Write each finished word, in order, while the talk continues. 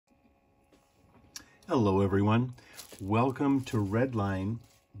Hello everyone, welcome to Redline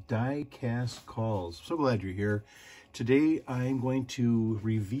Die-Cast Calls. So glad you're here. Today I'm going to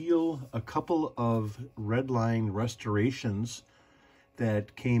reveal a couple of Redline restorations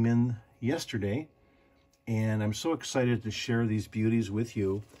that came in yesterday, and I'm so excited to share these beauties with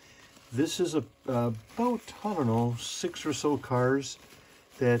you. This is about, I don't know, 6 or so cars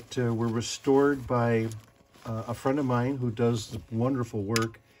that were restored by a friend of mine who does wonderful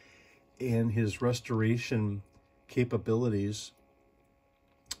work and his restoration capabilities.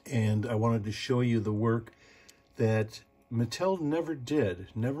 And I wanted to show you the work that Mattel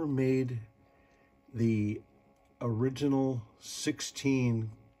never made the original 16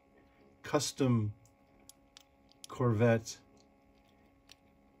 custom Corvette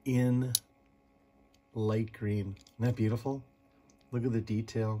in light green. Isn't that beautiful? Look at the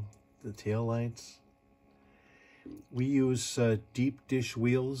detail, the tail lights. We use deep dish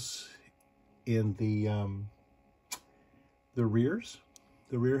wheels in the rears.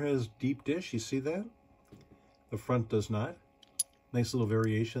 The rear has deep dish, you see that? The front does not. Nice little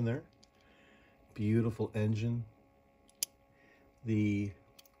variation there. Beautiful engine. The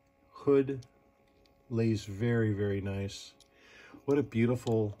hood lays very, very nice. What a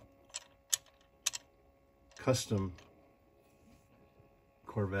beautiful custom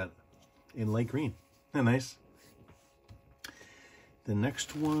Corvette in light green. Isn't that nice? The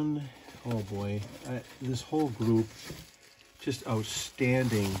next one, oh boy, this whole group, just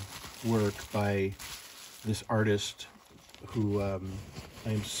outstanding work by this artist who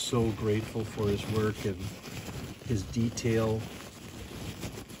I'm so grateful for his work and his detail,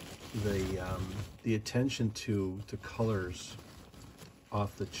 the attention to colors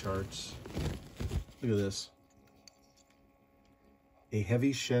off the charts. Look at this. A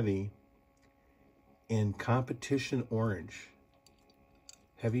heavy Chevy in competition orange.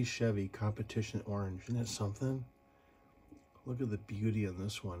 Heavy Chevy competition orange. Isn't that something? Look at the beauty on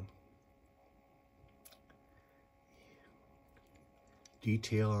this one.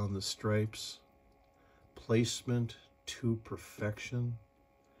 Detail on the stripes. Placement to perfection.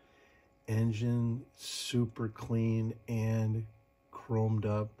 Engine super clean and chromed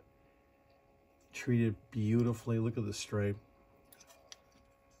up. Treated beautifully. Look at the stripe.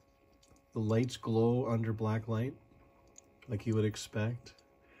 The lights glow under black light, like you would expect.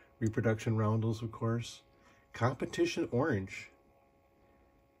 Reproduction roundels, of course. Competition orange.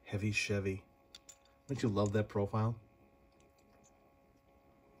 Heavy Chevy. Don't you love that profile?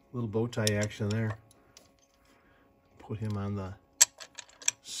 Little bow tie action there. Put him on the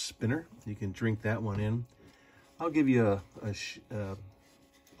spinner. You can drink that one in. I'll give you a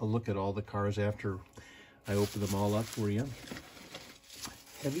look at all the cars after I open them all up for you.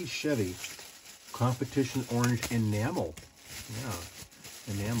 Heavy Chevy. Competition orange enamel. Yeah.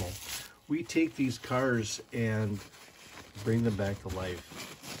 Enamel. We take these cars and bring them back to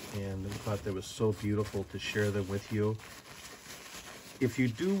life, and I thought that was so beautiful to share them with you. If you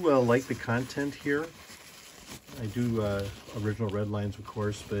do like the content here, I do original Redlines, of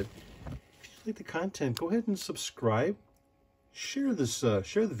course, but if you like the content, go ahead and subscribe. Share this,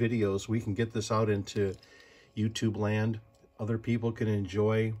 share the videos. We can get this out into YouTube land. Other people can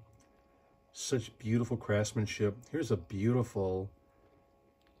enjoy such beautiful craftsmanship. Here's a beautiful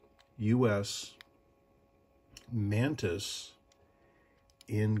U.S. Mantis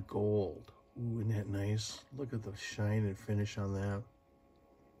in gold. Ooh, isn't that nice? Look at the shine and finish on that.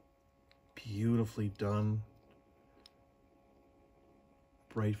 Beautifully done.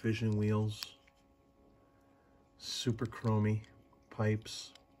 Bright vision wheels. Super chromy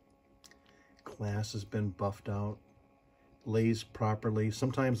pipes. Glass has been buffed out. Lays properly.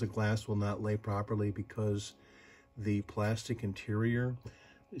 Sometimes the glass will not lay properly because the plastic interior.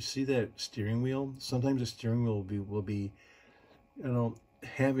 You see that steering wheel? Sometimes the steering wheel will be, you know,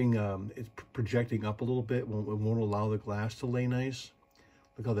 having it's projecting up a little bit. It won't allow the glass to lay nice.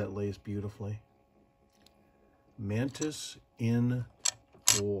 Look how that lays beautifully. Mantis in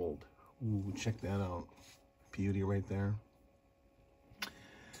gold. Ooh, check that out. Beauty right there.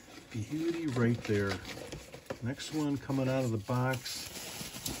 Beauty right there. Next one coming out of the box.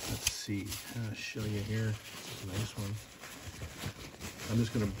 Let's see. I'll show you here. This is a nice one. I'm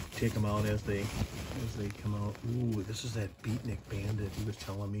just gonna take them out as they come out. Ooh, this is that Beatnik Bandit he was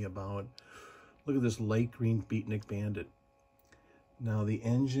telling me about. Look at this light green Beatnik Bandit. Now the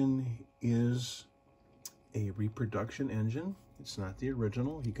engine is a reproduction engine. It's not the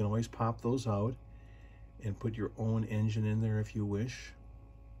original. You can always pop those out and put your own engine in there if you wish.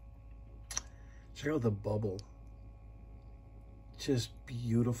 Check out the bubble. Just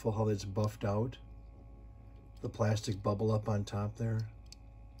beautiful how it's buffed out. The plastic bubble up on top there.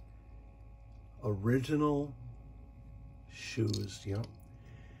 Original shoes, yep.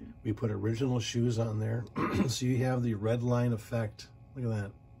 We put original shoes on there. So you have the red line effect. Look at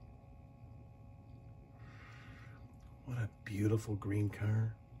that. What a beautiful green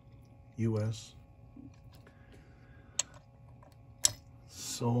car. US.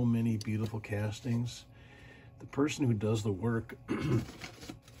 So many beautiful castings. The person who does the work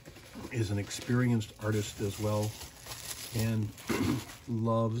is an experienced artist as well, and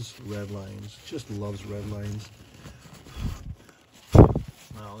loves Redlines, just loves Redlines.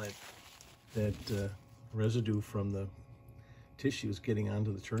 Well, that residue from the tissue is getting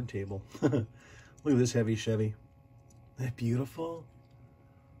onto the turntable. Look at this heavy Chevy. Isn't that beautiful?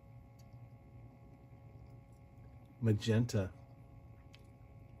 Magenta.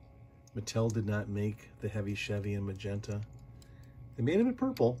 Mattel did not make the heavy Chevy in magenta. They made them in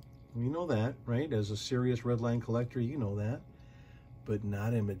purple. You know that, right? As a serious Redline collector, you know that. But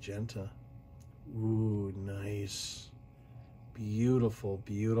not in magenta. Ooh, nice. Beautiful,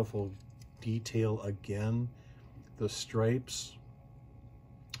 beautiful detail again. The stripes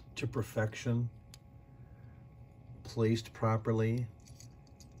to perfection. Placed properly.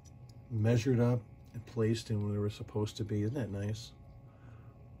 Measured up and placed in where they were supposed to be. Isn't that nice?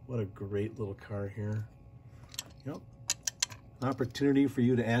 What a great little car here. Yep. An opportunity for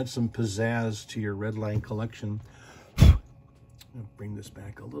you to add some pizzazz to your Redline collection. I'm going to bring this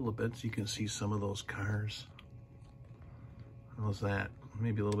back a little bit so you can see some of those cars. How's that?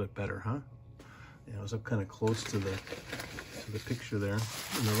 Maybe a little bit better, huh? Yeah, I was up kind of close to the picture there.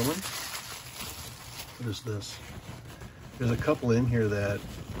 Another one. What is this? There's a couple in here that,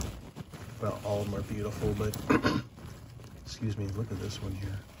 well, all of them are beautiful, but excuse me, look at this one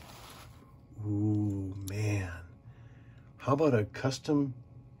here. Ooh, man. How about a custom,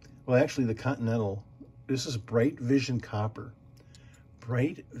 well, actually the Continental, this is Bright Vision Copper.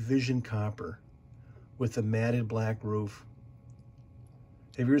 Bright Vision Copper with a matted black roof.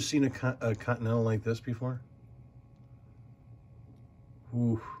 Have you ever seen a Continental like this before?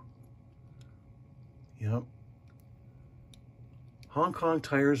 Ooh. Yep. Hong Kong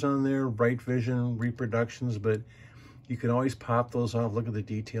tires on there, Bright Vision reproductions, but you can always pop those off. Look at the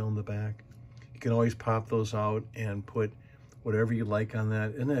detail in the back. You can always pop those out and put whatever you like on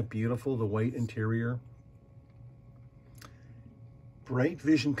that. Isn't that beautiful, the white interior? Bright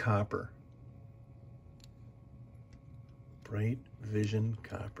Vision Copper. Bright Vision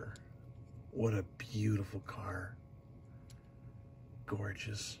Copper. What a beautiful car.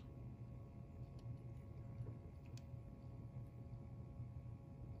 Gorgeous.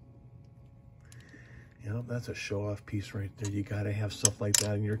 You know, that's a show-off piece right there. You got to have stuff like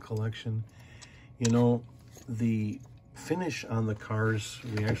that in your collection. You know, the finish on the cars,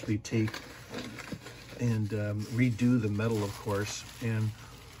 we actually take and redo the metal, of course, and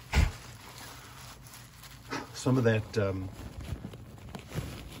some of that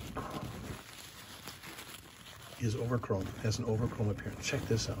is overchrome, has an overchrome appearance. Check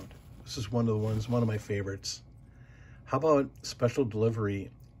this out. This is one of my favorites. How about special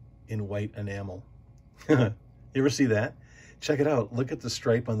delivery in white enamel? You ever see that? Check it out. Look at the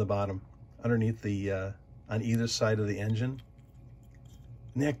stripe on the bottom, underneath the, on either side of the engine.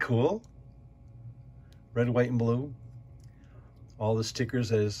 Isn't that cool? Red, white, and blue. All the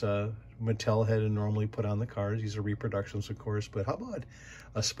stickers as Mattel had normally put on the cars. These are reproductions, of course, but how about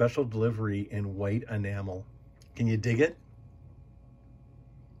a special delivery in white enamel? Can you dig it?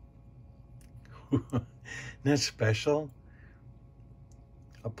 Isn't that special?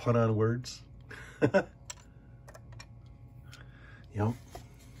 A pun on words. Yep,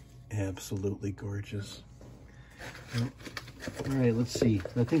 absolutely gorgeous. Yep. All right, let's see.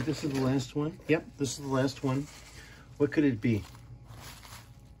 I think this is the last one. Yep, this is the last one. What could it be?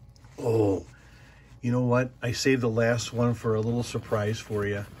 Oh, you know what? I saved the last one for a little surprise for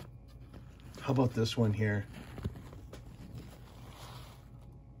you. How about this one here?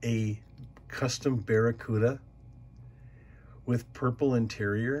 A custom Barracuda with purple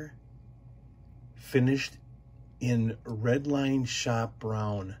interior, finished in Redline Shop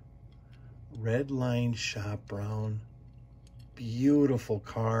Brown. Redline Shop Brown. Beautiful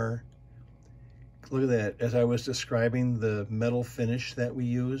car. Look at that. As I was describing the metal finish that we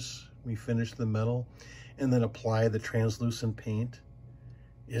use, we finish the metal and then apply the translucent paint.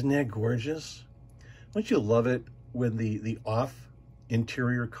 Isn't that gorgeous? Don't you love it when the off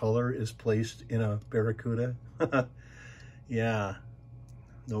interior color is placed in a Barracuda? Yeah.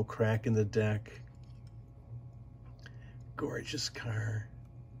 No crack in the deck. Gorgeous car.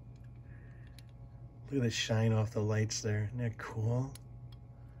 Look at the shine off the lights there. Isn't that cool?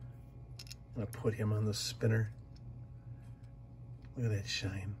 I'm going to put him on the spinner. Look at that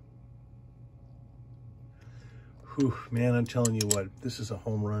shine. Whew, man, I'm telling you what, this is a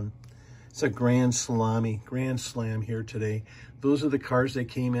home run. It's a grand slam here today. Those are the cars that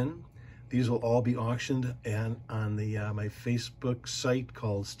came in. These will all be auctioned and on the my Facebook site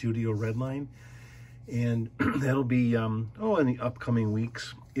called Studio Redline. And that'll be, in the upcoming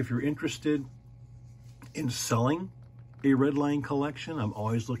weeks. If you're interested in selling a Redline collection, I'm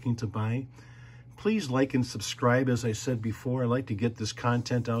always looking to buy. Please like and subscribe. As I said before, I like to get this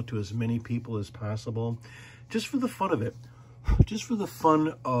content out to as many people as possible, just for the fun of it. Just for the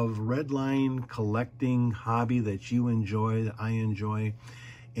fun of Redline collecting hobby that you enjoy, that I enjoy.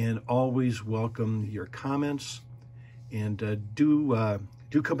 And always welcome your comments. And do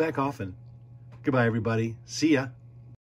come back often. Goodbye, everybody. See ya.